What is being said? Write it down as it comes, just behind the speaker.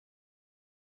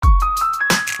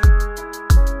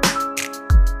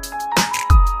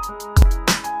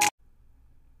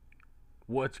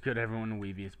What's good, everyone?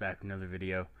 Weeby is back with another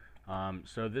video.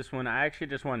 So this one I actually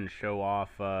just wanted to show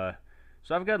off. So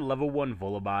I've got level 1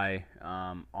 Vullaby.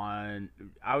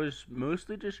 I was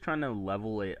mostly just trying to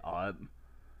level it up.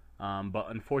 But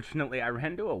unfortunately I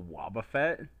ran into a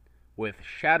Wobbuffet with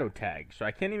Shadow Tag, so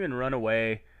I can't even run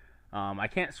away. I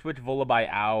can't switch Vullaby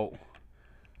out.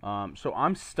 So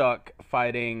I'm stuck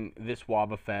fighting this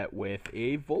Wobbuffet with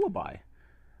a Vullaby.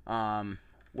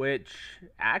 Which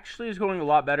actually is going a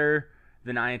lot better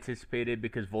than I anticipated,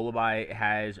 because Vullaby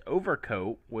has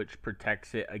Overcoat, which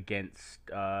protects it against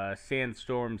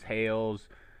sandstorms, hails,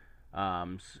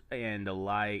 and the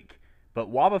like.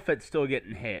 But Wobbuffet's still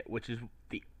getting hit, which is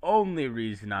the only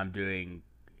reason I'm doing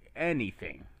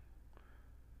anything.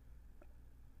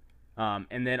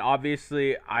 And then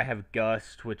obviously I have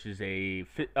Gust, which is a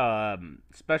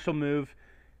special move,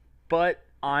 but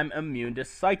I'm immune to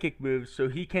psychic moves, so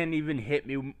he can't even hit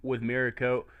me with Mirror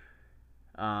Coat.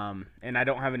 And I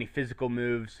don't have any physical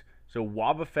moves, so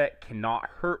Wobbuffet cannot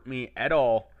hurt me at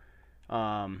all.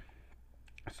 So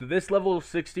this level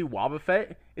 60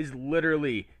 Wobbuffet is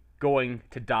literally going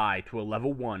to die to a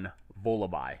level 1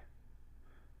 Vullaby.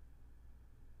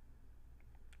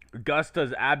 Gust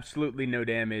does absolutely no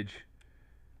damage.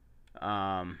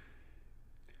 The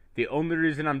only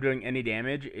reason I'm doing any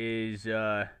damage is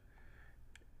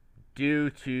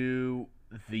due to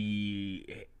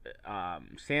the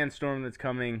sandstorm that's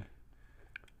coming.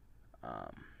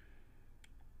 And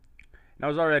I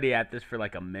was already at this for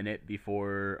like a minute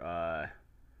before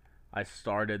I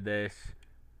started this.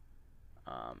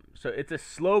 So it's a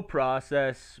slow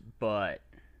process, but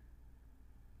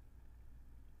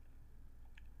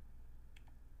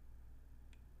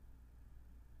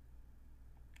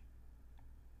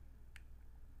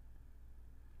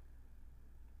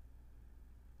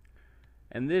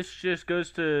and this just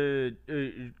goes to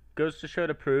show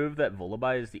to prove that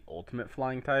Vullaby is the ultimate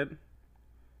flying type.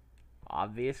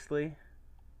 Obviously.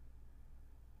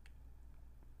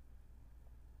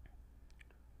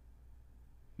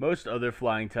 Most other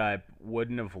flying type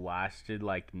wouldn't have lasted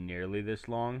like nearly this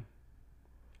long.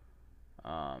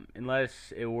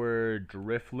 Unless it were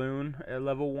Drifloon at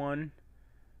level 1.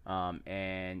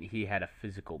 And he had a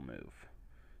physical move.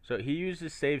 So he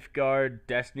uses Safeguard,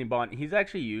 Destiny Bond. He's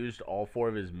actually used all 4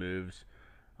 of his moves.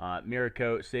 Mirror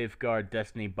Coat, Safeguard,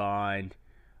 Destiny Bond.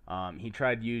 He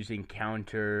tried using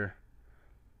Counter,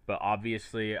 but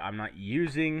obviously I'm not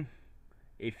using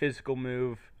a physical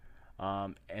move.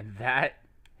 And that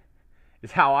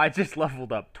is how I just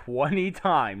leveled up 20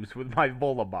 times with my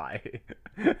Vullaby.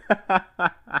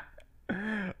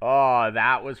 Oh,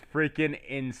 that was freaking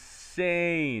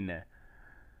insane.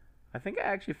 I think I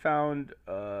actually found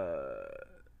a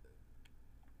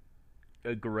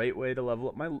great way to level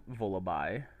up my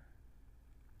Vullaby.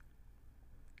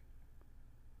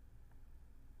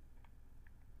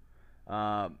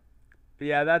 But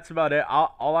yeah, that's about it.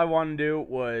 All I want to do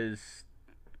was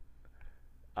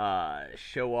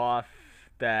show off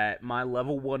that my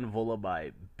level 1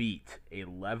 Vullaby beat a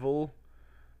level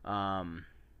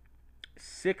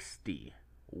 60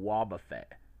 Wobbuffet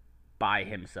by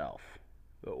himself.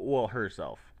 Well,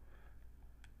 herself,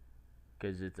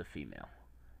 because it's a female.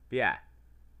 But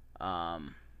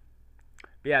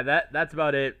yeah, that's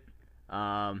about it.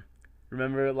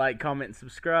 Remember, like, comment, and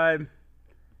subscribe,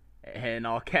 and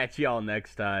I'll catch y'all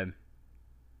next time.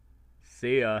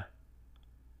 See ya.